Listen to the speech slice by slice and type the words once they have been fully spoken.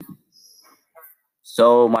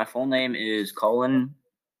So my full name is Colin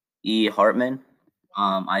E. Hartman.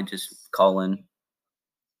 I just Colin.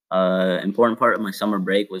 Important part of my summer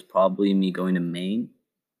break was probably me going to Maine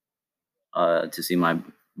to see my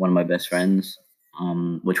one of my best friends,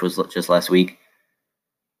 which was just last week.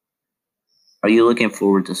 Are you looking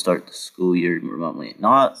forward to start the school year remotely?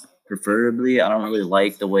 Not preferably. I don't really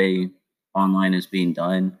like the way online is being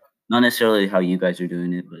done. Not necessarily how you guys are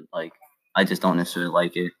doing it, but like I just don't necessarily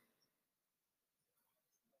like it.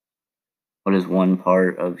 What is one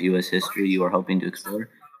part of U.S. history you are hoping to explore?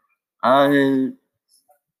 Uh,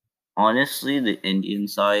 Honestly, the Indian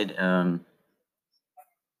side,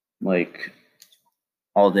 like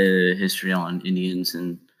all the history on Indians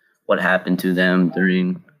and what happened to them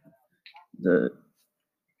during the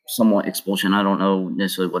somewhat expulsion. I don't know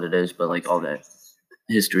necessarily what it is, but like all that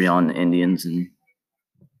history on the Indians and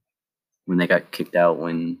when they got kicked out,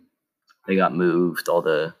 when they got moved, all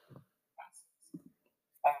the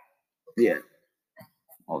yeah,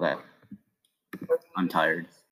 all that. I'm tired.